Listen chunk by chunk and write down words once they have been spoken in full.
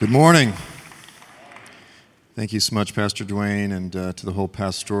Good morning. Thank you so much, Pastor Dwayne, and to the whole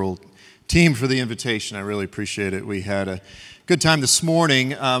pastoral team for the invitation. I really appreciate it. We had a good time this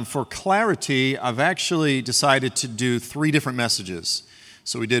morning. For clarity, I've actually decided to do 3 different messages.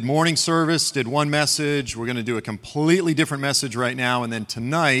 So we did morning service, did one message. We're going to do a completely different message right now, and then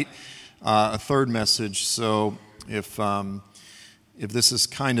tonight, a third message. So if this is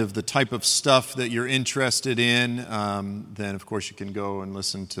kind of the type of stuff that you're interested in, then of course you can go and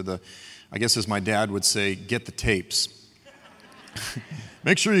listen to I guess as my dad would say, get the tapes.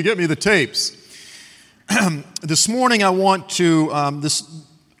 Make sure you get me the tapes. This morning I want to, this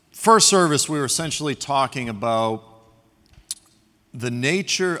first service we were essentially talking about the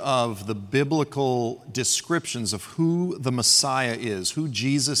nature of the biblical descriptions of who the Messiah is, who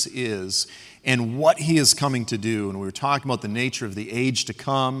Jesus is, and what he is coming to do. And we were talking about the nature of the age to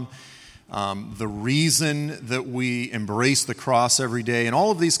come, the reason that we embrace the cross every day, and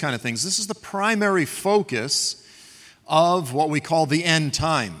all of these kind of things. This is the primary focus of what we call the end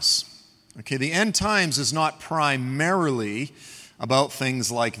times. Okay, the end times is not primarily about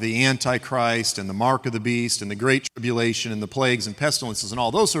things like the Antichrist and the mark of the beast and the Great Tribulation and the plagues and pestilences and all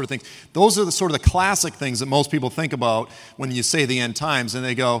those sort of things. Those are the sort of the classic things that most people think about when you say the end times, and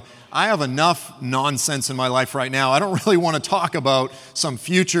they go, I have enough nonsense in my life right now. I don't really want to talk about some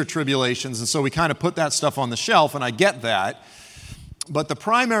future tribulations, and so we kind of put that stuff on the shelf, and I get that. But the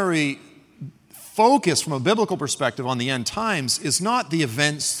primary focus from a biblical perspective on the end times is not the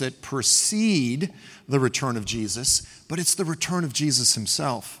events that precede the return of Jesus, but it's the return of Jesus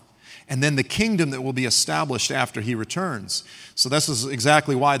himself, and then the kingdom that will be established after he returns. So this is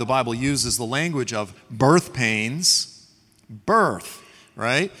exactly why the Bible uses the language of birth pains, birth,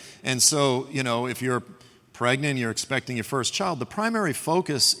 right? And so, if you're pregnant, you're expecting your first child, the primary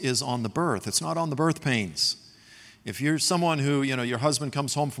focus is on the birth. It's not on the birth pains. If you're someone who, your husband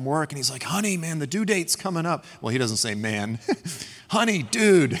comes home from work and he's like, honey, man, the due date's coming up. Well, he doesn't say man. Honey,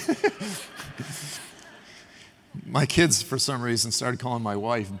 dude. My kids, for some reason, started calling my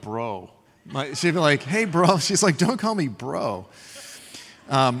wife bro. She'd be like, hey, bro. She's like, don't call me bro.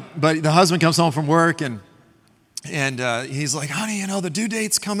 But the husband comes home from work and he's like, honey, the due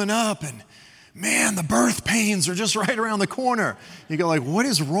date's coming up. And, man, the birth pains are just right around the corner. You go like, what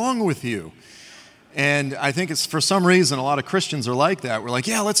is wrong with you? And I think it's for some reason a lot of Christians are like that. We're like,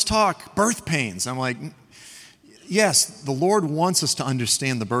 yeah, let's talk birth pains. I'm like, yes, the Lord wants us to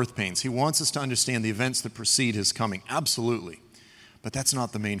understand the birth pains. He wants us to understand the events that precede his coming. Absolutely. But that's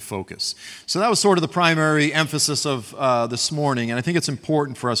not the main focus. So that was sort of the primary emphasis of this morning. And I think it's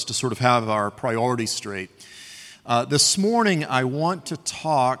important for us to sort of have our priorities straight. This morning, I want to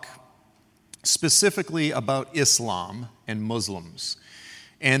talk specifically about Islam and Muslims.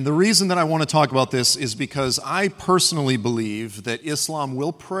 And the reason that I want to talk about this is because I personally believe that Islam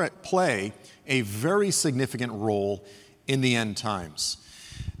will play a very significant role in the end times.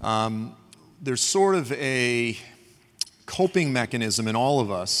 There's sort of a coping mechanism in all of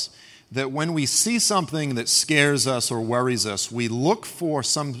us that when we see something that scares us or worries us, we look for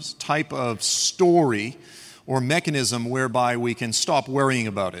some type of story or mechanism whereby we can stop worrying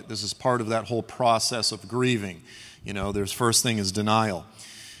about it. This is part of that whole process of grieving. There's first thing is denial.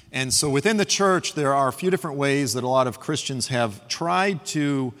 And so within the church, there are a few different ways that a lot of Christians have tried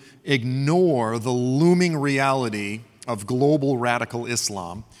to ignore the looming reality of global radical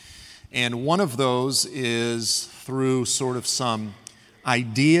Islam. And one of those is through sort of some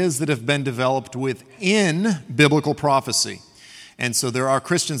ideas that have been developed within biblical prophecy. And so there are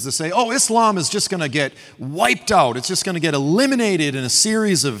Christians that say, Islam is just going to get wiped out. It's just going to get eliminated in a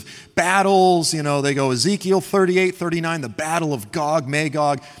series of battles. They go Ezekiel 38, 39, the battle of Gog,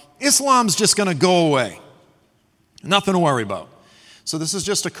 Magog. Islam's just going to go away. Nothing to worry about. So this is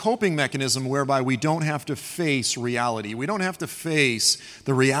just a coping mechanism whereby we don't have to face reality. We don't have to face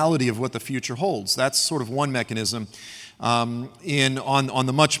the reality of what the future holds. That's sort of one mechanism. On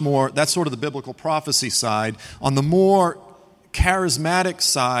the much more, that's sort of the biblical prophecy side. On the more charismatic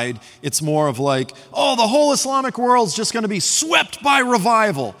side, it's more of like, the whole Islamic world's just going to be swept by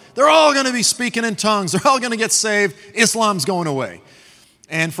revival. They're all going to be speaking in tongues. They're all going to get saved. Islam's going away.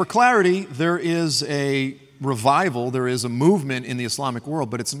 And for clarity, there is a revival, there is a movement in the Islamic world,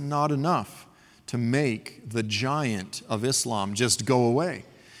 but it's not enough to make the giant of Islam just go away.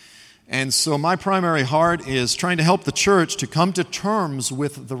 And so my primary heart is trying to help the church to come to terms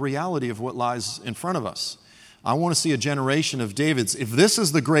with the reality of what lies in front of us. I want to see a generation of Davids. If this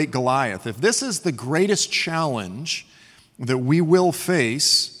is the great Goliath, if this is the greatest challenge that we will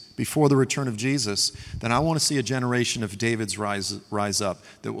face before the return of Jesus, then I want to see a generation of Davids rise up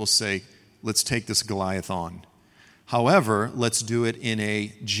that will say, let's take this Goliath on. However, let's do it in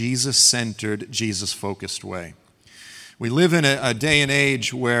a Jesus-centered, Jesus-focused way. We live in a day and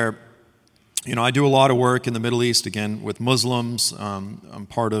age where, I do a lot of work in the Middle East, again, with Muslims. I'm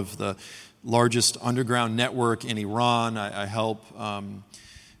part of the largest underground network in Iran. I help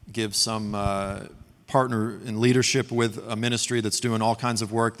give some partner in leadership with a ministry that's doing all kinds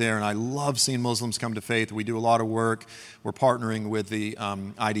of work there, and I love seeing Muslims come to faith. We do a lot of work. We're partnering with the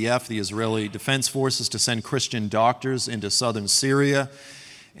IDF, the Israeli Defense Forces, to send Christian doctors into southern Syria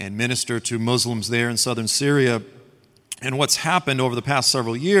and minister to Muslims there in southern Syria. And what's happened over the past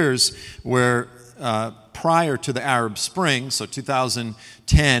several years, where prior to the Arab Spring, so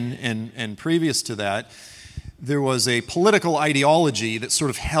 2010 and previous to that, there was a political ideology that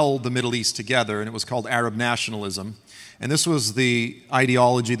sort of held the Middle East together, and it was called Arab nationalism. And this was the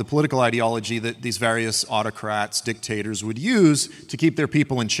ideology, the political ideology that these various autocrats, dictators would use to keep their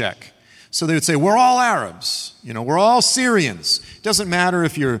people in check. So they would say, we're all Arabs, we're all Syrians. It doesn't matter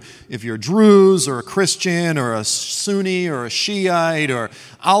if you're Druze or a Christian or a Sunni or a Shiite or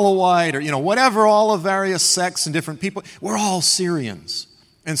Alawite or, whatever, all of various sects and different people, we're all Syrians.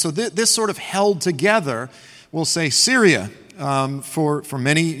 And so this sort of held together, we'll say, Syria for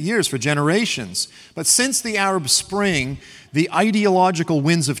many years, for generations. But since the Arab Spring, the ideological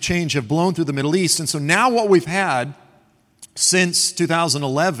winds of change have blown through the Middle East. And so now what we've had since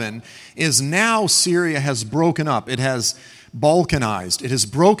 2011 is now Syria has broken up. It has balkanized. It has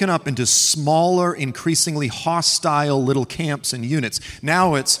broken up into smaller, increasingly hostile little camps and units.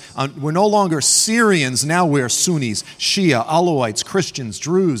 Now we're no longer Syrians, now we're Sunnis, Shia, Alawites, Christians,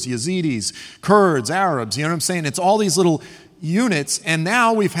 Druze, Yazidis, Kurds, Arabs, you know what I'm saying? It's all these little units, and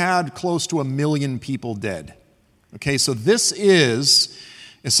now we've had close to 1 million people dead. Okay, so this is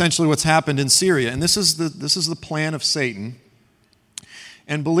essentially what's happened in Syria, and this is the plan of Satan.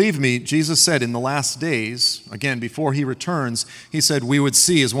 And believe me, Jesus said in the last days, again, before he returns, he said we would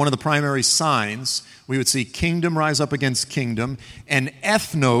see, as one of the primary signs, we would see kingdom rise up against kingdom and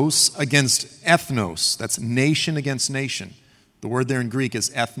ethnos against ethnos. That's nation against nation. The word there in Greek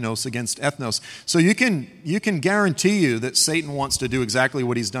is ethnos against ethnos. So you can guarantee you that Satan wants to do exactly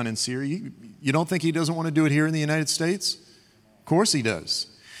what he's done in Syria. You don't think he doesn't want to do it here in the United States? Of course he does.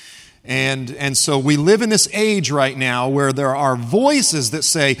 And so we live in this age right now where there are voices that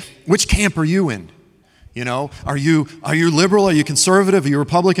say, which camp are you in? Are you liberal? Are you conservative? Are you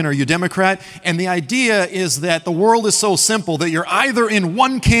Republican? Are you Democrat? And the idea is that the world is so simple that you're either in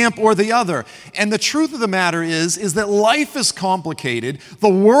one camp or the other. And the truth of the matter is that life is complicated. The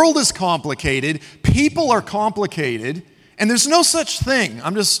world is complicated. People are complicated. And there's no such thing.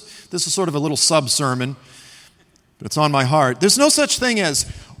 This is sort of a little sub-sermon, but it's on my heart. There's no such thing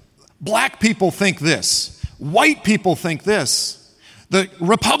as black people think this, white people think this, the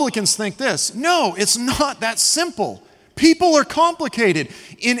Republicans think this. No, it's not that simple. People are complicated.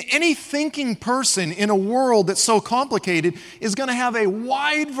 Any thinking person in a world that's so complicated is going to have a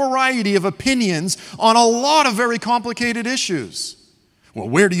wide variety of opinions on a lot of very complicated issues. Well,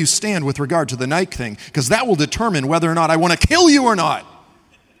 where do you stand with regard to the Nike thing? Because that will determine whether or not I want to kill you or not.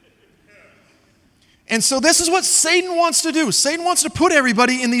 And so this is what Satan wants to do. Satan wants to put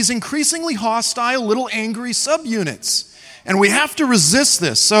everybody in these increasingly hostile, little angry subunits. And we have to resist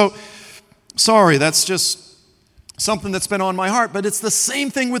this. So, sorry, that's just something that's been on my heart. But it's the same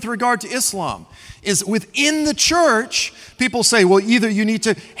thing with regard to Islam. Is within the church, people say, well, either you need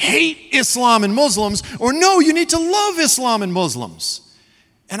to hate Islam and Muslims, or no, you need to love Islam and Muslims.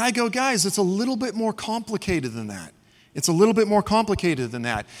 And I go, guys, it's a little bit more complicated than that. It's a little bit more complicated than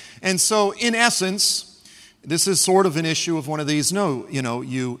that. And so, in essence, this is sort of an issue of one of these,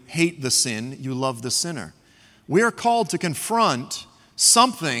 you hate the sin, you love the sinner. We are called to confront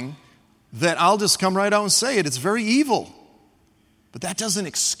something that I'll just come right out and say it. It's very evil. But that doesn't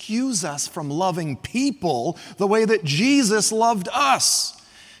excuse us from loving people the way that Jesus loved us.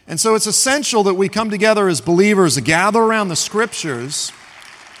 And so it's essential that we come together as believers, gather around the Scriptures,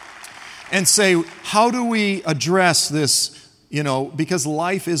 and say, how do we address this, because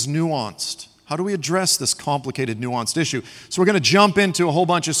life is nuanced. How do we address this complicated, nuanced issue? So we're going to jump into a whole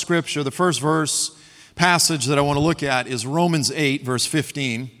bunch of Scripture. The first passage that I want to look at is Romans 8, verse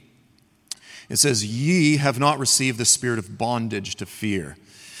 15. It says, ye have not received the spirit of bondage to fear,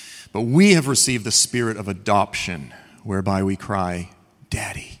 but we have received the spirit of adoption, whereby we cry,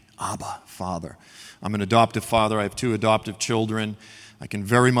 Daddy, Abba, Father. I'm an adoptive father. I have 2 adoptive children. I can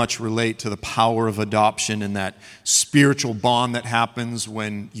very much relate to the power of adoption and that spiritual bond that happens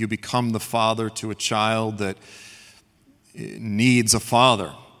when you become the father to a child that needs a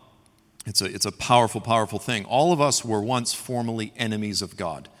father. It's a powerful, powerful thing. All of us were once formerly enemies of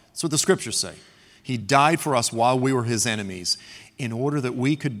God. That's what the Scriptures say. He died for us while we were his enemies, in order that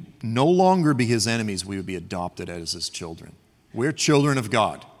we could no longer be his enemies, we would be adopted as his children. We're children of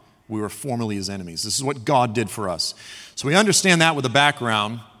God. We were formerly his enemies. This is what God did for us. So we understand that with the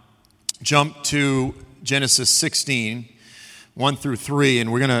background. Jump to Genesis 16, 1 through 3,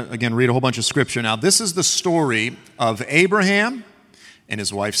 and we're going to, again, read a whole bunch of scripture. Now, this is the story of Abraham and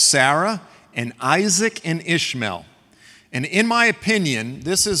his wife Sarah and Isaac and Ishmael. And in my opinion,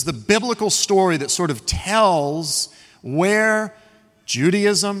 this is the biblical story that sort of tells where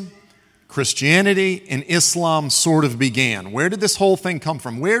Judaism, Christianity, and Islam sort of began. Where did this whole thing come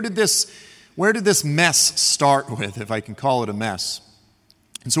from? Where did this mess start with, if I can call it a mess?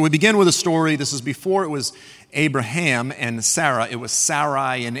 And so we begin with a story. This is before it was Abraham and Sarah. It was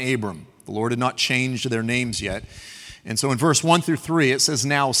Sarai and Abram. The Lord had not changed their names yet. And so in verse 1 through 3, it says,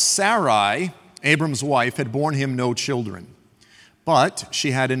 "Now Sarai, Abram's wife, had borne him no children, but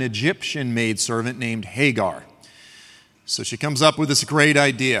she had an Egyptian maidservant named Hagar." So she comes up with this great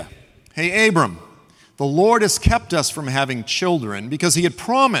idea. "Hey, Abram, the Lord has kept us from having children," because he had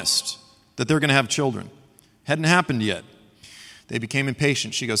promised that they're going to have children. Hadn't happened yet. They became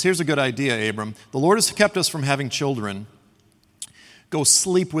impatient. She goes, "Here's a good idea, Abram. The Lord has kept us from having children. Go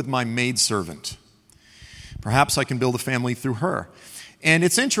sleep with my maidservant. Perhaps I can build a family through her." And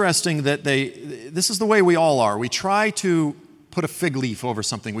it's interesting that this is the way we all are. We try to put a fig leaf over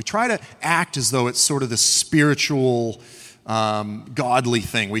something. We try to act as though it's sort of this spiritual, godly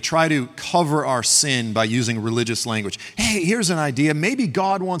thing. We try to cover our sin by using religious language. Hey, here's an idea. Maybe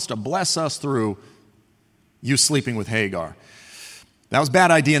God wants to bless us through you sleeping with Hagar. That was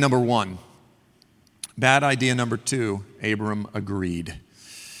bad idea number one. Bad idea number two, Abram agreed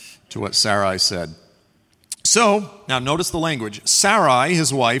to what Sarai said. So, now notice the language. Sarai,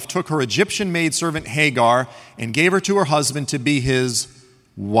 his wife, took her Egyptian maidservant Hagar and gave her to her husband to be his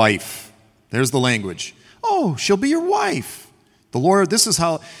wife. There's the language. Oh, she'll be your wife. The Lord, this is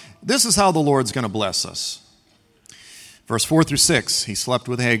how the Lord's going to bless us. Verse 4 through 6, he slept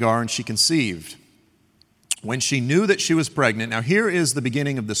with Hagar and she conceived. When she knew that she was pregnant, now here is the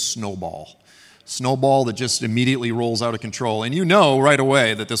beginning of the snowball that just immediately rolls out of control. And you know right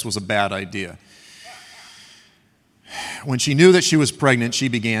away that this was a bad idea. When she knew that she was pregnant, she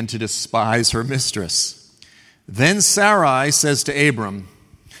began to despise her mistress. Then Sarai says to Abram,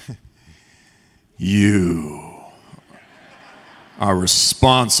 "You are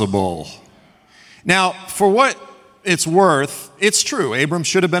responsible." Now, for what it's worth, it's true. Abram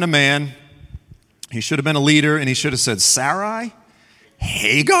should have been a man. He should have been a leader, and he should have said, "Sarai?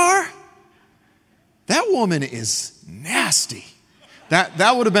 Hagar? That woman is nasty."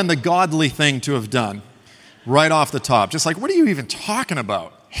 That would have been the godly thing to have done. Right off the top. Just like, what are you even talking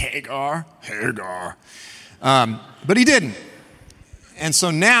about? Hagar. But he didn't. And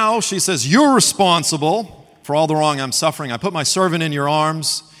so now she says, "You're responsible for all the wrong I'm suffering. I put my servant in your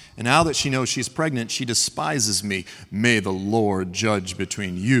arms, and now that she knows she's pregnant, she despises me. May the Lord judge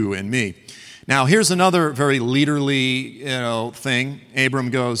between you and me." Now, here's another very leaderly, thing. Abram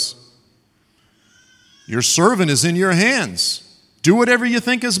goes, "Your servant is in your hands. Do whatever you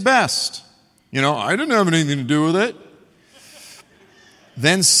think is best." I didn't have anything to do with it.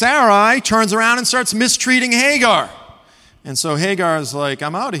 Then Sarai turns around and starts mistreating Hagar. And so Hagar is like,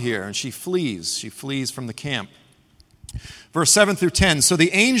 "I'm out of here." And she flees. She flees from the camp. Verse 7 through 10. So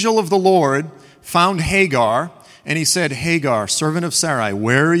the angel of the Lord found Hagar, and he said, "Hagar, servant of Sarai,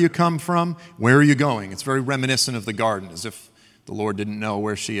 where are you come from? Where are you going?" It's very reminiscent of the garden, as if the Lord didn't know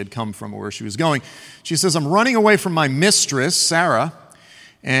where she had come from or where she was going. She says, "I'm running away from my mistress, Sarah."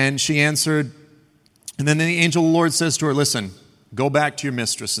 And she answered, and then the angel of the Lord says to her, "Listen, go back to your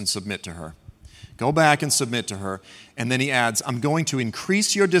mistress and submit to her. Go back and submit to her." And then he adds, "I'm going to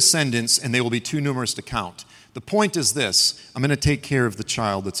increase your descendants, and they will be too numerous to count." The point is this: I'm going to take care of the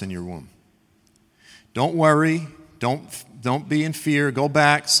child that's in your womb. Don't worry. Don't be in fear. Go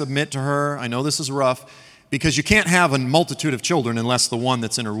back, submit to her. I know this is rough, because you can't have a multitude of children unless the one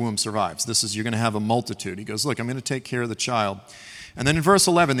that's in her womb survives. You're going to have a multitude. He goes, "Look, I'm going to take care of the child." And then in verse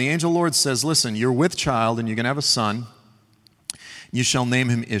 11, the angel of the Lord says, "Listen, you're with child, and you're going to have a son. You shall name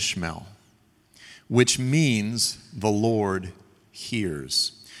him Ishmael," which means the Lord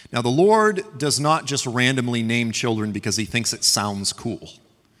hears. Now, the Lord does not just randomly name children because he thinks it sounds cool.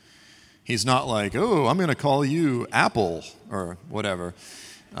 He's not like, "Oh, I'm going to call you Apple," or whatever.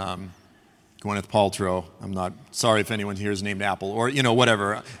 Gwyneth Paltrow. I'm not sorry if anyone here is named Apple, or,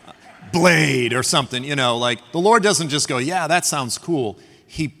 whatever. Blade or something, like the Lord doesn't just go, "Yeah, that sounds cool."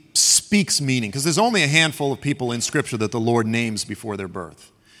 He speaks meaning, because there's only a handful of people in Scripture that the Lord names before their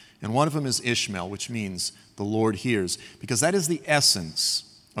birth. And one of them is Ishmael, which means the Lord hears, because that is the essence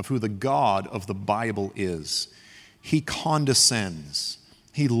of who the God of the Bible is. He condescends.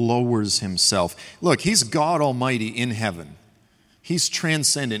 He lowers himself. Look, he's God Almighty in heaven. He's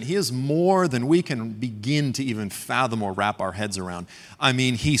transcendent. He is more than we can begin to even fathom or wrap our heads around. I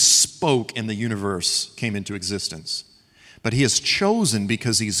mean, he spoke and the universe came into existence. But he has chosen,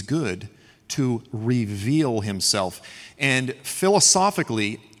 because he's good, to reveal himself. And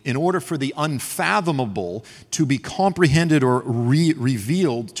philosophically, in order for the unfathomable to be comprehended or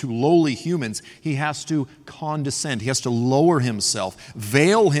revealed to lowly humans, he has to condescend. He has to lower himself,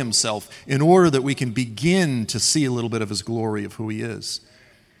 veil himself, in order that we can begin to see a little bit of his glory of who he is.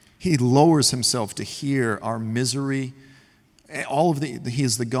 He lowers himself to hear our misery. He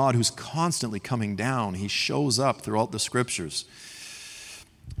is the God who's constantly coming down. He shows up throughout the scriptures.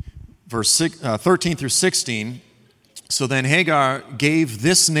 Verse 13 through 16, so then Hagar gave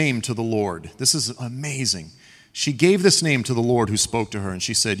this name to the Lord. This is amazing. She gave this name to the Lord who spoke to her, and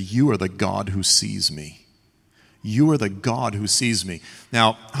she said, "You are the God who sees me. You are the God who sees me."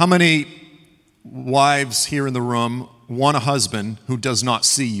 Now, how many wives here in the room want a husband who does not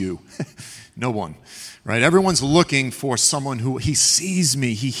see you? No one, right? Everyone's looking for someone who, he sees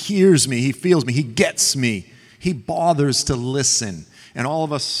me, he hears me, he feels me, he gets me, he bothers to listen. And all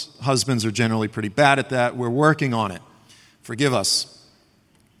of us husbands are generally pretty bad at that. We're working on it. Forgive us.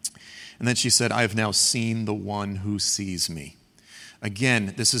 And then she said, "I have now seen the one who sees me."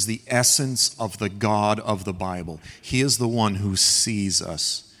 Again, this is the essence of the God of the Bible. He is the one who sees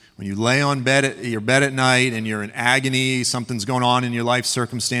us. When you lay on your bed at night and you're in agony, something's going on in your life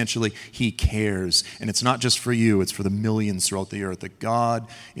circumstantially, he cares. And it's not just for you, it's for the millions throughout the earth. That God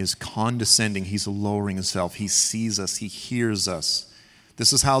is condescending. He's lowering himself. He sees us. He hears us.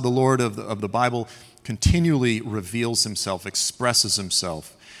 This is how the Lord of the Bible continually reveals himself, expresses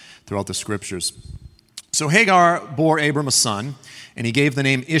himself throughout the scriptures. So Hagar bore Abram a son, and he gave the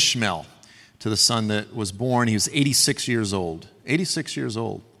name Ishmael to the son that was born. He was 86 years old. 86 years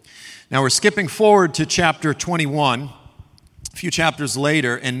old. Now we're skipping forward to chapter 21, a few chapters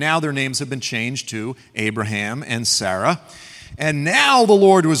later, and now their names have been changed to Abraham and Sarah. And now the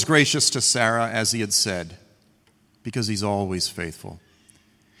Lord was gracious to Sarah, as he had said, because he's always faithful.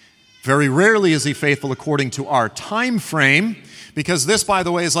 Very rarely is he faithful according to our time frame, because this, by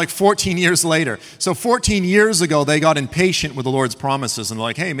the way, is like 14 years later. So 14 years ago, they got impatient with the Lord's promises and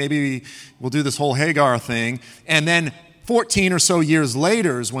like, hey, maybe we'll do this whole Hagar thing. And then 14 or so years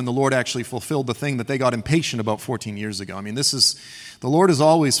later is when the Lord actually fulfilled the thing that they got impatient about 14 years ago. I mean, the Lord is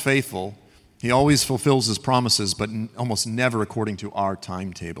always faithful. He always fulfills his promises, but almost never according to our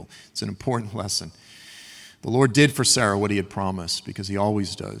timetable. It's an important lesson. The Lord did for Sarah what he had promised, because he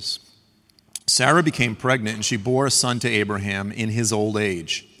always does. Sarah became pregnant, and she bore a son to Abraham in his old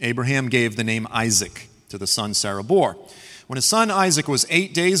age. Abraham gave the name Isaac to the son Sarah bore. When his son Isaac was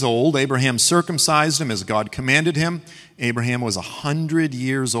 8 days old, Abraham circumcised him as God commanded him. Abraham was 100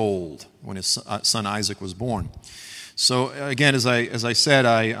 years old when his son Isaac was born. So again, as I said,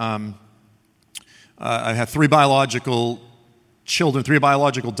 I have 3 biological children, 3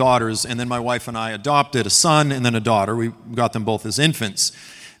 biological daughters, and then my wife and I adopted a son and then a daughter. We got them both as infants.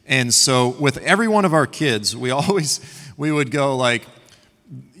 And so with every one of our kids, we would go like,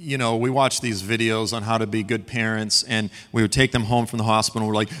 you know, we watch these videos on how to be good parents, and we would take them home from the hospital.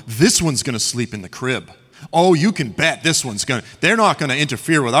 We're like, this one's going to sleep in the crib. Oh, you can bet they're not going to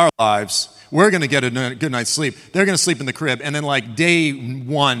interfere with our lives. We're going to get a good night's sleep. They're going to sleep in the crib. And then like day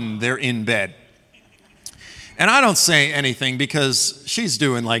 1, they're in bed. And I don't say anything because she's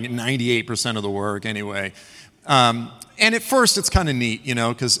doing like 98% of the work anyway. And at first, it's kind of neat, you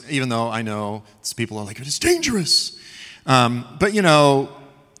know, because even though I know people are like, it's dangerous. But, you know,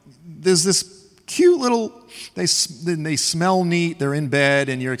 there's this cute little, they smell neat, they're in bed,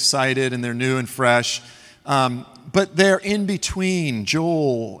 and you're excited, and they're new and fresh. But they're in between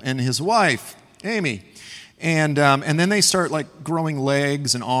Joel and his wife, Amy. And then they start, like, growing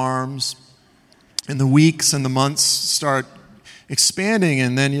legs and arms, and the weeks and the months start expanding,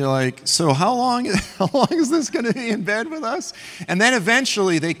 and then you're like, so how long is this going to be in bed with us? And then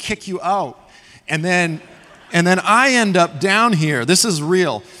eventually they kick you out. And then I end up down here. This is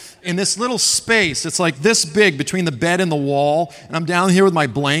real. In this little space, it's like this big between the bed and the wall, and I'm down here with my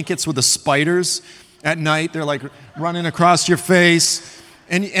blankets with the spiders at night. They're like running across your face.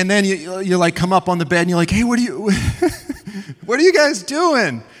 And then you like come up on the bed and you're like, hey, what are you guys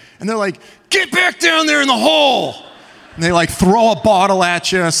doing? And they're like, get back down there in the hole. And they like throw a bottle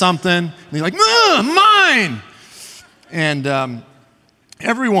at you or something. And you're like, mine. And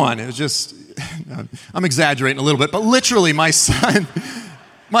everyone, it was just, I'm exaggerating a little bit, but literally my son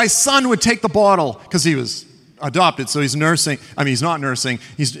would take the bottle because he was adopted, so he's nursing. I mean, he's not nursing.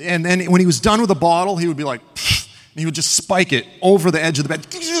 And then when he was done with the bottle, he would be like, and he would just spike it over the edge of the bed,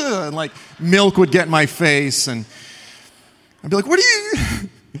 and like milk would get in my face, and I'd be like, what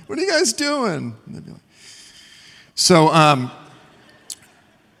are you guys doing? And they'd be like, so,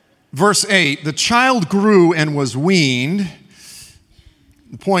 verse 8, the child grew and was weaned.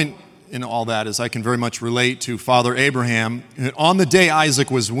 The point in all that is I can very much relate to Father Abraham. On the day Isaac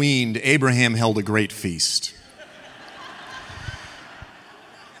was weaned, Abraham held a great feast.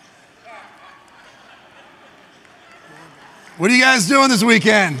 What are you guys doing this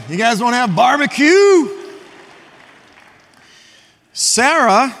weekend? You guys want to have barbecue?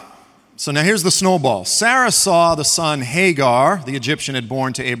 Sarah, so now here's the snowball. Sarah saw the son Hagar, the Egyptian had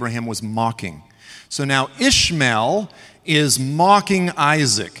born to Abraham, was mocking. So now Ishmael is mocking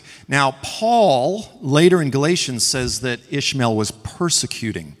Isaac. Now, Paul, later in Galatians, says that Ishmael was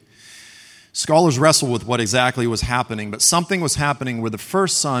persecuting. Scholars wrestle with what exactly was happening, but something was happening where the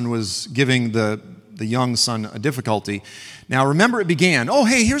first son was giving the young son a difficulty. Now, remember it began, oh,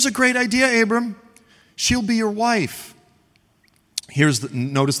 hey, here's a great idea, Abram. She'll be your wife.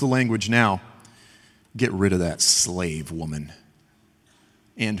 Notice the language now. Get rid of that slave woman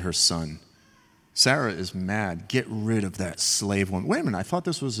and her son. Sarah is mad. Get rid of that slave woman. Wait a minute, I thought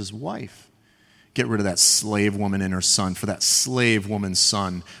this was his wife. Get rid of that slave woman and her son, for that slave woman's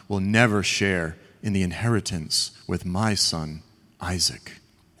son will never share in the inheritance with my son, Isaac.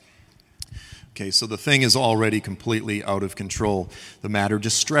 Okay, so the thing is already completely out of control. The matter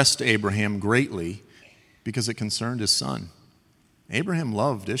distressed Abraham greatly because it concerned his son. Abraham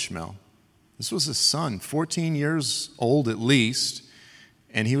loved Ishmael. This was his son, 14 years old at least.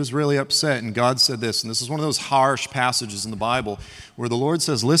 And he was really upset, and God said this, and this is one of those harsh passages in the Bible where the Lord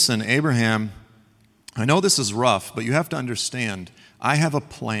says, listen, Abraham, I know this is rough, but you have to understand, I have a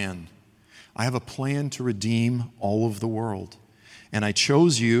plan. I have a plan to redeem all of the world. And I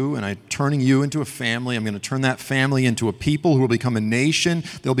chose you, and I'm turning you into a family. I'm going to turn that family into a people who will become a nation.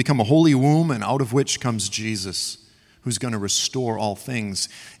 They'll become a holy womb, and out of which comes Jesus, who's going to restore all things.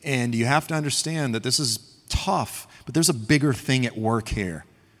 And you have to understand that this is tough, but there's a bigger thing at work here,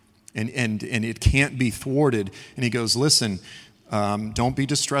 and it can't be thwarted. And he goes, listen, don't be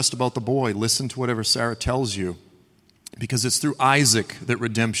distressed about the boy. Listen to whatever Sarah tells you, because it's through Isaac that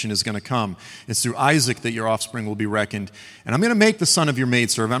redemption is going to come. It's through Isaac that your offspring will be reckoned. And I'm going to make the son of your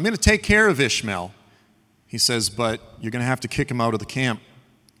maidservant. I'm going to take care of Ishmael. He says, but you're going to have to kick him out of the camp.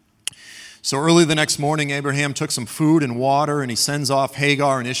 So early the next morning, Abraham took some food and water, and he sends off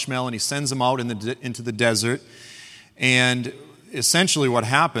Hagar and Ishmael, and he sends them out into the desert. And essentially what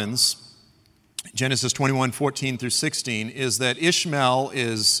happens, Genesis 21:14 through 16, is that Ishmael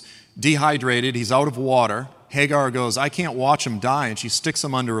is dehydrated. He's out of water. Hagar goes, I can't watch him die, and she sticks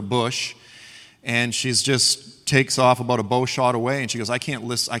him under a bush, and she's just takes off about a bow shot away, and she goes, I can't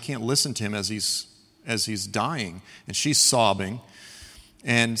listen to him as he's dying, and she's sobbing.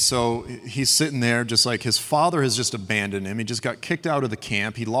 And so he's sitting there just like his father has just abandoned him. He just got kicked out of the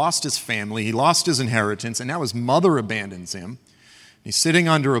camp. He lost his family. He lost his inheritance. And now his mother abandons him. He's sitting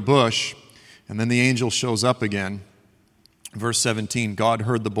under a bush. And then the angel shows up again. Verse 17, God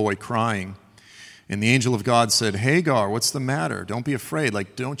heard the boy crying. And the angel of God said, Hagar, what's the matter? Don't be afraid.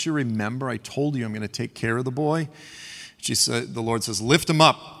 Like, don't you remember I told you I'm going to take care of the boy? She said, the Lord says, lift him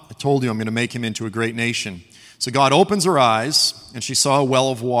up. I told you I'm going to make him into a great nation. So God opens her eyes, and she saw a well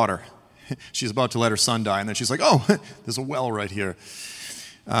of water. She's about to let her son die, and then she's like, oh, there's a well right here.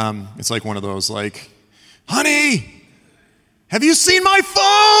 It's like one of those, like, honey, have you seen my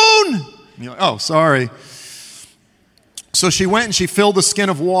phone? And you're like, oh, sorry. So she went and she filled the skin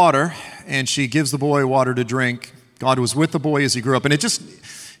of water, and she gives the boy water to drink. God was with the boy as he grew up. And it just,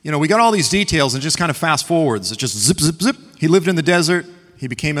 we got all these details, and just kind of fast forwards. It just zip, zip, zip. He lived in the desert. He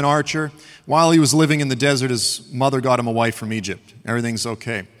became an archer. While he was living in the desert, his mother got him a wife from Egypt. Everything's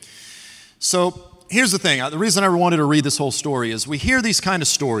okay. So here's the thing. The reason I wanted to read this whole story is we hear these kind of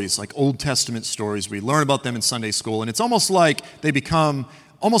stories, like Old Testament stories. We learn about them in Sunday school, and it's almost like they become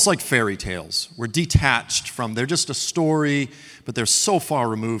almost like fairy tales. We're detached from, they're just a story, but they're so far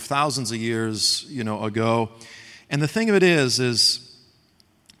removed, thousands of years, ago. And the thing of it is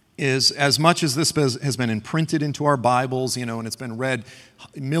as much as this has been imprinted into our Bibles, and it's been read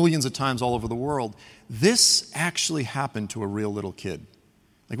millions of times all over the world, this actually happened to a real little kid.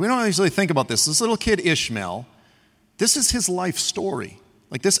 Like, we don't usually think about this. This little kid, Ishmael, this is his life story.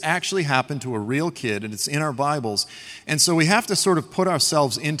 Like, this actually happened to a real kid, and it's in our Bibles. And so we have to sort of put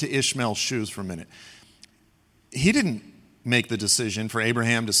ourselves into Ishmael's shoes for a minute. He didn't make the decision for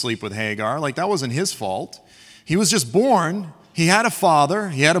Abraham to sleep with Hagar. Like, that wasn't his fault. He was just born He had a father,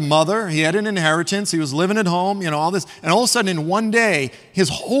 he had a mother, he had an inheritance, he was living at home, all this. And all of a sudden, in one day, his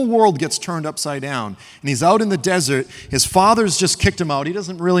whole world gets turned upside down. And he's out in the desert. His father's just kicked him out. He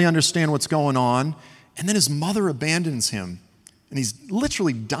doesn't really understand what's going on. And then his mother abandons him. And he's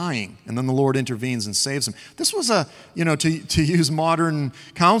literally dying. And then the Lord intervenes and saves him. This was to use modern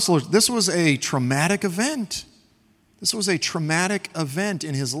counselors, this was a traumatic event. This was a traumatic event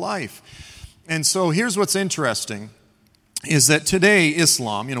in his life. And so here's what's interesting, is that today,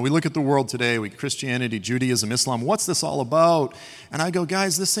 Islam, we look at the world today, Christianity, Judaism, Islam, what's this all about? And I go,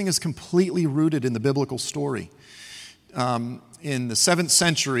 guys, this thing is completely rooted in the biblical story. In the 7th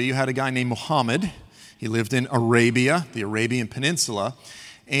century, you had a guy named Muhammad. He lived in Arabia, the Arabian Peninsula,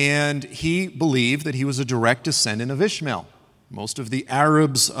 and he believed that he was a direct descendant of Ishmael. Most of the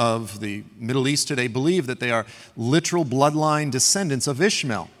Arabs of the Middle East today believe that they are literal bloodline descendants of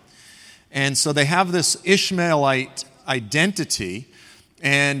Ishmael. And so they have this Ishmaelite identity.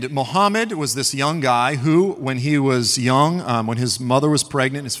 And Muhammad was this young guy who, when he was young, when his mother was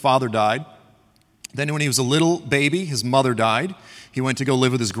pregnant, his father died. Then when he was a little baby, his mother died. He went to go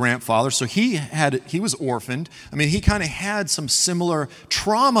live with his grandfather. So he was orphaned. He kind of had some similar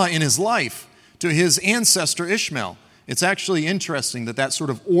trauma in his life to his ancestor Ishmael. It's actually interesting that sort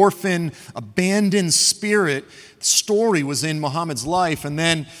of orphan, abandoned spirit story was in Muhammad's life. And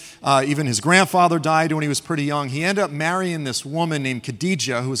then even his grandfather died when he was pretty young. He ended up marrying this woman named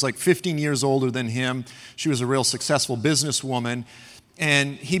Khadijah, who was like 15 years older than him. She was a real successful businesswoman.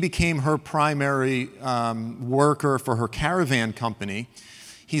 And he became her primary worker for her caravan company.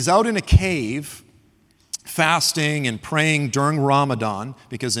 He's out in a cave fasting and praying during Ramadan,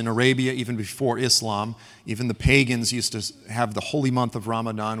 because in Arabia, even before Islam, even the pagans used to have the holy month of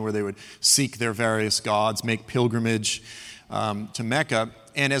Ramadan where they would seek their various gods, make pilgrimage to Mecca.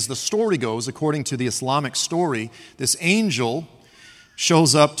 And as the story goes, according to the Islamic story, this angel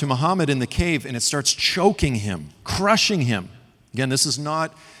shows up to Muhammad in the cave and it starts choking him, crushing him. Again, this is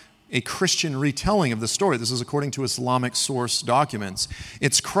not a Christian retelling of the story. This is according to Islamic source documents.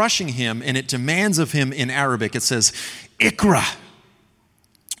 It's crushing him, and it demands of him in Arabic. It says, Iqra,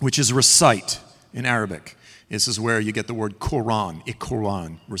 which is recite in Arabic. This is where you get the word Quran,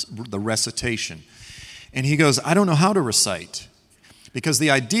 Iqran, the recitation. And he goes, I don't know how to recite. Because the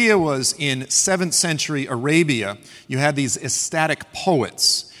idea was in 7th century Arabia, you had these ecstatic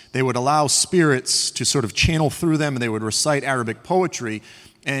poets. They would allow spirits to sort of channel through them, and they would recite Arabic poetry.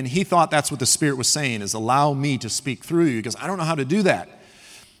 And he thought that's what the Spirit was saying, is allow me to speak through you, because I don't know how to do that.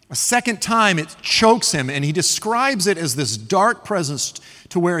 A second time, it chokes him, and he describes it as this dark presence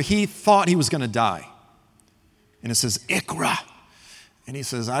to where he thought he was going to die. And it says, Iqra. And he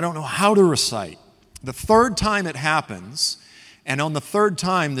says, I don't know how to recite. The third time it happens, and on the third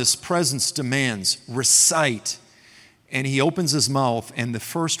time, this presence demands, recite. And he opens his mouth, and the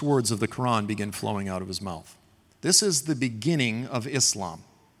first words of the Quran begin flowing out of his mouth. This is the beginning of Islam.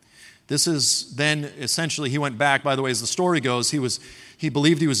 This is then, essentially, he went back, by the way, as the story goes, he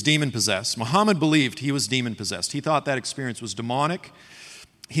believed he was demon-possessed. Muhammad believed he was demon-possessed. He thought that experience was demonic.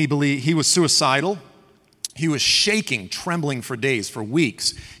 He believed he was suicidal. He was shaking, trembling for days, for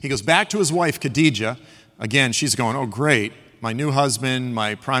weeks. He goes back to his wife, Khadijah. Again, she's going, oh, great. My new husband,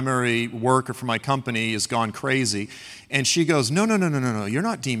 my primary worker for my company, has gone crazy. And she goes, no, you're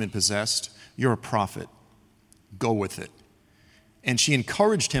not demon-possessed. You're a prophet. Go with it. And she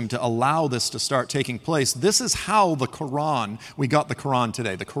encouraged him to allow this to start taking place. This is how we got the Quran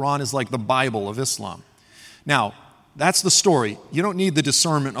today. The Quran is like the Bible of Islam. Now, that's the story. You don't need the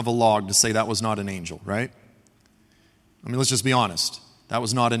discernment of a log to say that was not an angel, right? Let's just be honest. That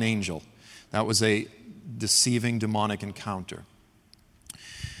was not an angel. That was a deceiving demonic encounter.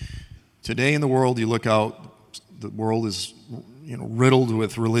 Today in the world, you look out, the world is riddled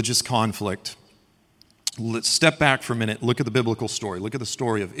with religious conflict. Let's step back for a minute, look at the biblical story. Look at the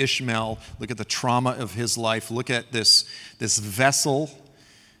story of Ishmael. Look at the trauma of his life. Look at this vessel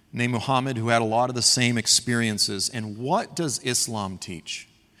named Muhammad who had a lot of the same experiences. And what does Islam teach?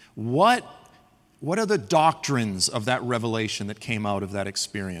 What are the doctrines of that revelation that came out of that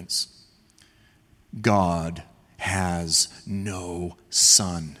experience? God has no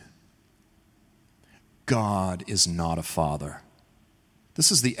son. God is not a father. This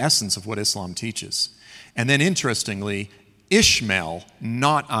is the essence of what Islam teaches. And then interestingly, Ishmael,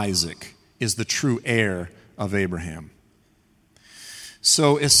 not Isaac, is the true heir of Abraham.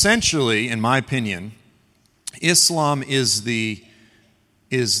 So essentially, in my opinion, Islam is the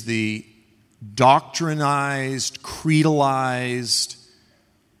doctrinized, creedalized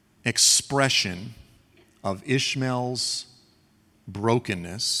expression of Ishmael's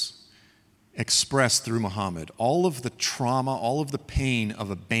brokenness expressed through Muhammad. All of the trauma, all of the pain of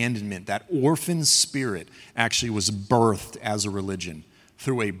abandonment, that orphan spirit actually was birthed as a religion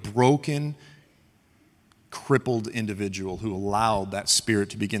through a broken, crippled individual who allowed that spirit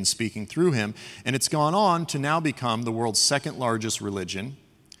to begin speaking through him. And it's gone on to now become the world's second largest religion,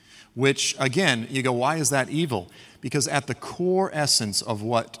 which, again, you go, why is that evil? Because at the core essence of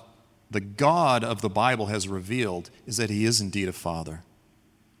what the God of the Bible has revealed is that he is indeed a father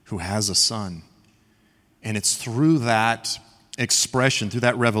who has a son. And it's through that expression, through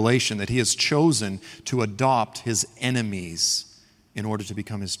that revelation, that he has chosen to adopt his enemies in order to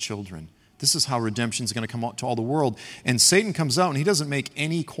become his children. This is how redemption is going to come out to all the world. And Satan comes out and he doesn't make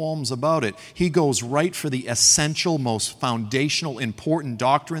any qualms about it. He goes right for the essential, most foundational, important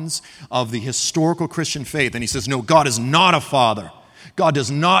doctrines of the historical Christian faith. And he says, no, God is not a father. God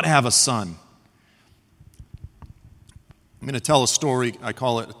does not have a son. I'm going to tell a story. I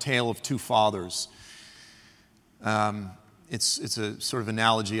call it a tale of two fathers. It's a sort of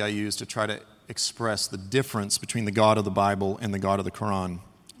analogy I use to try to express the difference between the God of the Bible and the God of the Quran.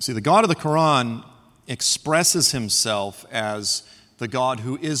 See, the God of the Quran expresses himself as the God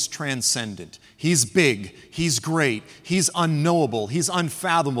who is transcendent. He's big, he's great, he's unknowable, he's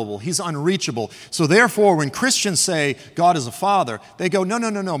unfathomable, he's unreachable. So therefore, when Christians say God is a father, they go,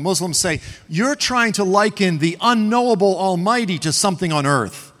 no. Muslims say, you're trying to liken the unknowable Almighty to something on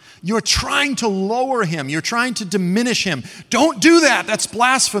earth. You're trying to lower him. You're trying to diminish him. Don't do that. That's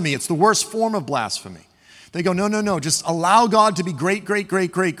blasphemy. It's the worst form of blasphemy. They go, no, just allow God to be great.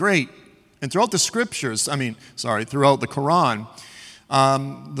 And throughout the scriptures, throughout the Quran,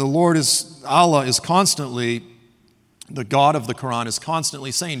 Allah is constantly, the God of the Quran is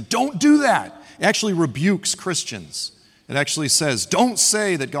constantly saying, don't do that. It actually rebukes Christians. It actually says, don't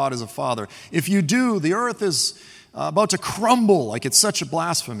say that God is a father. If you do, the earth is about to crumble, like it's such a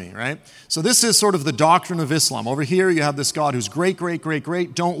blasphemy, right? So this is sort of the doctrine of Islam. Over here you have this God who's great,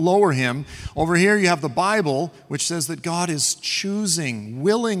 don't lower him. Over here you have the Bible, which says that God is choosing,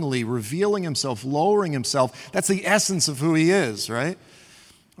 willingly revealing himself, lowering himself. That's the essence of who he is, right?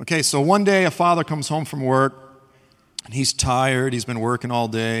 Okay, so one day a father comes home from work, and he's tired, he's been working all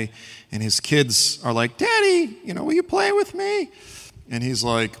day, and his kids are like, Daddy, will you play with me? And he's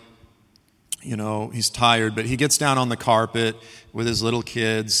like, he's tired, but he gets down on the carpet with his little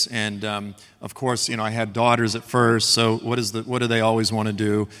kids. And of course, I had daughters at first. So what do they always want to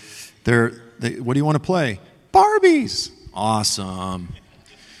do? What do you want to play? Barbies. Awesome.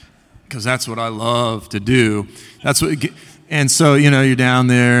 Because that's what I love to do. And so, you're down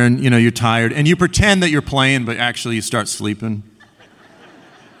there and, you're tired. And you pretend that you're playing, but actually you start sleeping.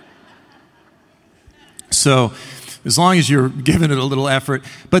 So as long as you're giving it a little effort.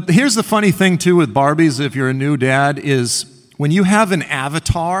 But here's the funny thing, too, with Barbies, if you're a new dad, is when you have an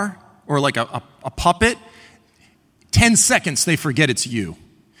avatar or like a puppet, 10 seconds they forget it's you.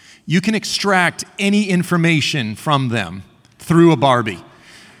 You can extract any information from them through a Barbie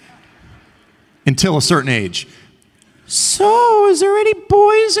until a certain age. So, is there any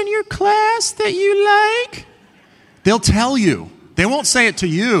boys in your class that you like? They'll tell you. They won't say it to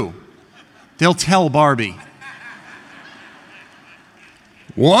you. They'll tell Barbie.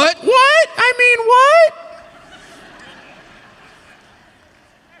 What? What?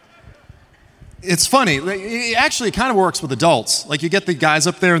 It's funny. It actually kind of works with adults. Like you get the guys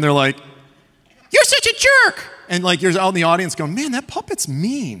up there and they're like, you're such a jerk. And like you're out in the audience going, man, that puppet's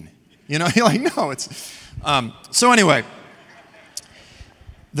mean. You're like, no, it's... So anyway,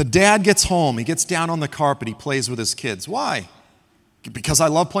 the dad gets home. He gets down on the carpet. He plays with his kids. Why? Because I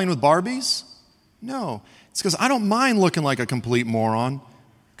love playing with Barbies? No. It's because I don't mind looking like a complete moron.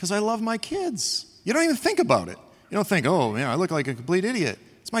 Because I love my kids. You don't even think about it. You don't think, oh, man, I look like a complete idiot.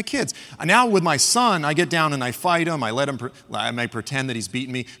 It's my kids. Now with my son, I get down and I fight him. I may pretend that he's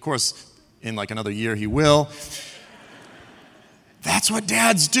beaten me. Of course, in like another year, he will. That's what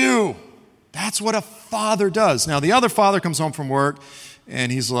dads do. That's what a father does. Now, the other father comes home from work,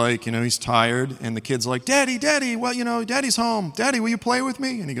 and he's like, he's tired. And the kid's like, Daddy, well, Daddy's home. Daddy, will you play with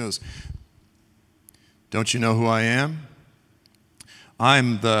me? And he goes, don't you know who I am?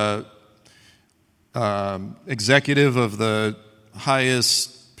 I'm the executive of the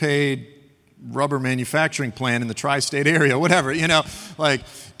highest paid rubber manufacturing plant in the tri-state area, whatever, like,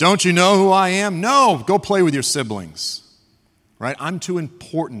 don't you know who I am? No, go play with your siblings, right? I'm too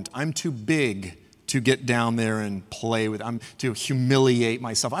important. I'm too big to get down there and play with. I'm to humiliate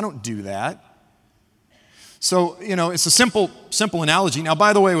myself. I don't do that. So, it's a simple analogy. Now,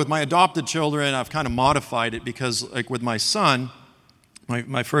 by the way, with my adopted children, I've kind of modified it because, like with my son,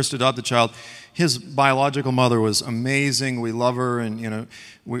 my first adopted child, his biological mother was amazing. We love her, and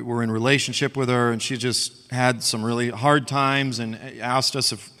we were in relationship with her, and she just had some really hard times and asked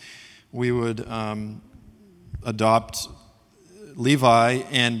us if we would adopt Levi.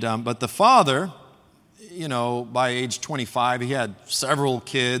 But the father, by age 25, he had several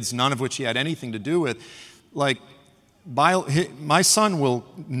kids, none of which he had anything to do with. My son will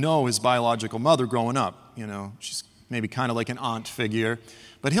know his biological mother growing up. She's maybe kind of like an aunt figure.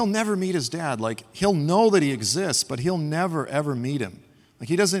 But he'll never meet his dad. He'll know that he exists, but he'll never, ever meet him.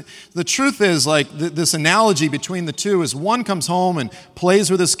 He doesn't. The truth is, this analogy between the two is one comes home and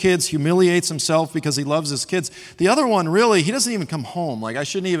plays with his kids, humiliates himself because he loves his kids. The other one, really, he doesn't even come home. I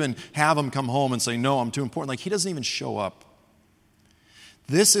shouldn't even have him come home and say, no, I'm too important. He doesn't even show up.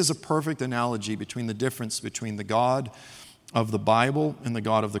 This is a perfect analogy between the difference between the God of the Bible and the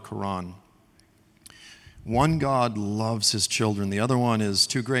God of the Quran. One God loves his children. The other one is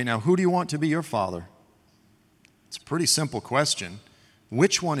too great. Now, who do you want to be your father? It's a pretty simple question.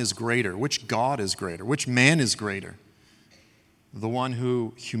 Which one is greater? Which God is greater? Which man is greater? The one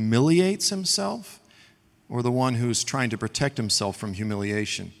who humiliates himself or the one who's trying to protect himself from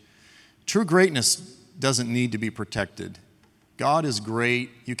humiliation? True greatness doesn't need to be protected. God is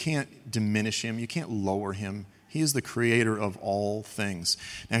great. You can't diminish him. You can't lower him. He is the creator of all things.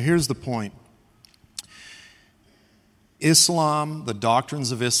 Now, here's the point. Islam, the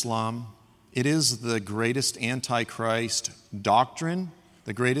doctrines of Islam, it is the greatest antichrist doctrine,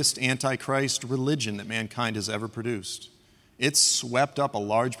 the greatest antichrist religion that mankind has ever produced. It's swept up a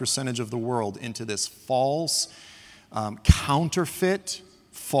large percentage of the world into this false, counterfeit,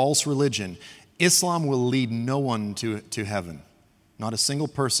 false religion. Islam will lead no one to heaven. Not a single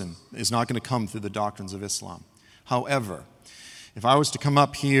person is not going to come through the doctrines of Islam. However, if I was to come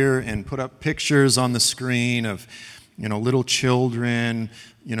up here and put up pictures on the screen of little children,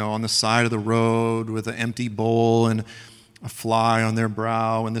 on the side of the road with an empty bowl and a fly on their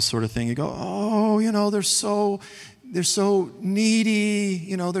brow and this sort of thing. You go, oh, they're so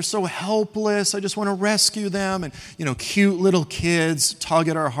needy, they're so helpless. I just want to rescue them. And, cute little kids tug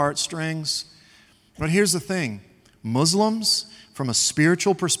at our heartstrings. But here's the thing. Muslims, from a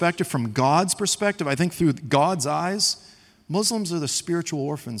spiritual perspective, from God's perspective, I think through God's eyes, Muslims are the spiritual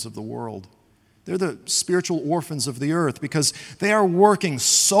orphans of the world. They're the spiritual orphans of the earth because they are working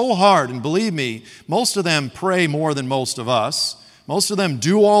so hard. And believe me, most of them pray more than most of us. Most of them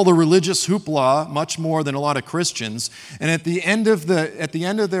do all the religious hoopla much more than a lot of Christians. And at the end of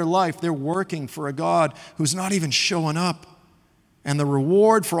their life, they're working for a God who's not even showing up. And the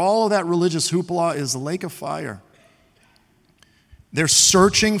reward for all of that religious hoopla is the lake of fire. They're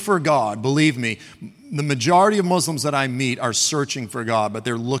searching for God, believe me. The majority of Muslims that I meet are searching for God, but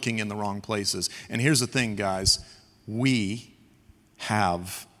they're looking in the wrong places. And here's the thing, guys. We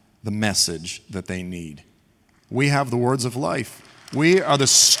have the message that they need. We have the words of life. We are the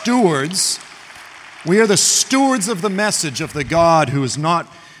stewards. We are the stewards of the message of the God who is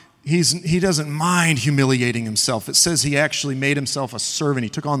not, he doesn't mind humiliating himself. It says he actually made himself a servant. He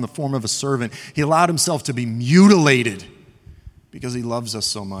took on the form of a servant. He allowed himself to be mutilated because he loves us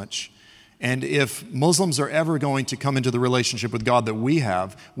so much. And if Muslims are ever going to come into the relationship with God that we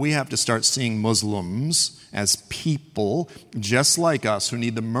have to start seeing Muslims as people just like us, who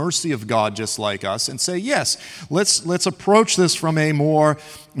need the mercy of God just like us, and say, yes, let's approach this from a more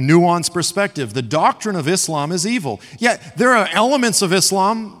nuanced perspective. The doctrine of Islam is evil. Yet there are elements of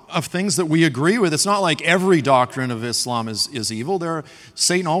Islam, of things that we agree with. It's not like every doctrine of Islam is evil.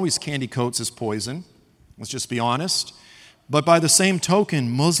 Satan always candy coats his poison. Let's just be honest. But by the same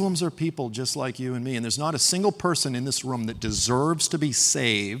token, Muslims are people just like you and me. And there's not a single person in this room that deserves to be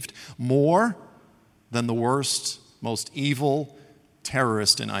saved more than the worst, most evil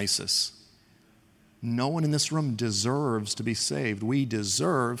terrorist in ISIS. No one in this room deserves to be saved. We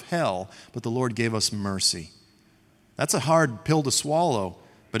deserve hell, but the Lord gave us mercy. That's a hard pill to swallow.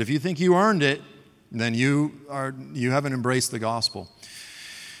 But if you think you earned it, then you haven't embraced the gospel.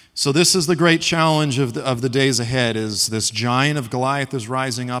 So this is the great challenge of the days ahead, is this giant of Goliath is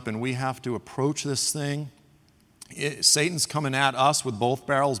rising up, and we have to approach this thing. Satan's coming at us with both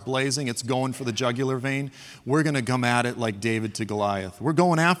barrels blazing. It's going for the jugular vein. We're going to come at it like David to Goliath. We're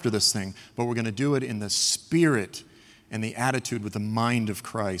going after this thing, but we're going to do it in the spirit and the attitude with the mind of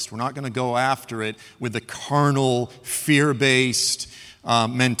Christ. We're not going to go after it with the carnal, fear-based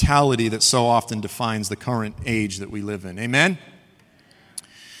mentality that so often defines the current age that we live in. Amen?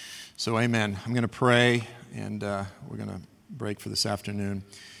 So, amen. I'm going to pray, and we're going to break for this afternoon.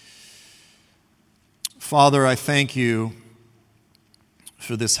 Father, I thank you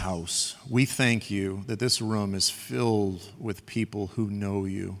for this house. We thank you that this room is filled with people who know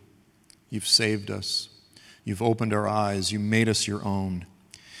you. You've saved us. You've opened our eyes. You made us your own.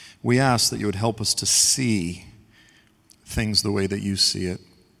 We ask that you would help us to see things the way that you see it.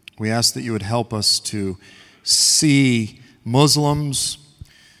 We ask that you would help us to see Muslims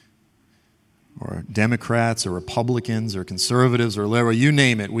or Democrats or Republicans or conservatives or liberal, you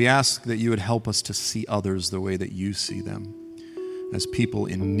name it. We ask that you would help us to see others the way that you see them, as people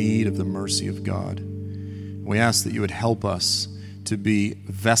in need of the mercy of God. We ask that you would help us to be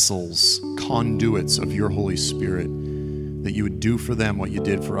vessels, conduits of your Holy Spirit, that you would do for them what you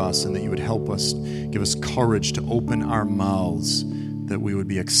did for us, and that you would help us, give us courage to open our mouths, that we would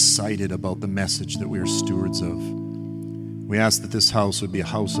be excited about the message that we are stewards of. We ask that this house would be a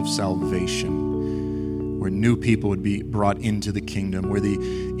house of salvation, where new people would be brought into the kingdom, where the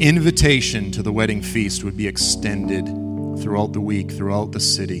invitation to the wedding feast would be extended throughout the week, throughout the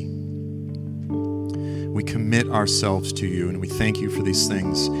city. We commit ourselves to you, and we thank you for these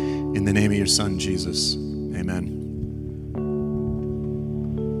things. In the name of your Son, Jesus, amen.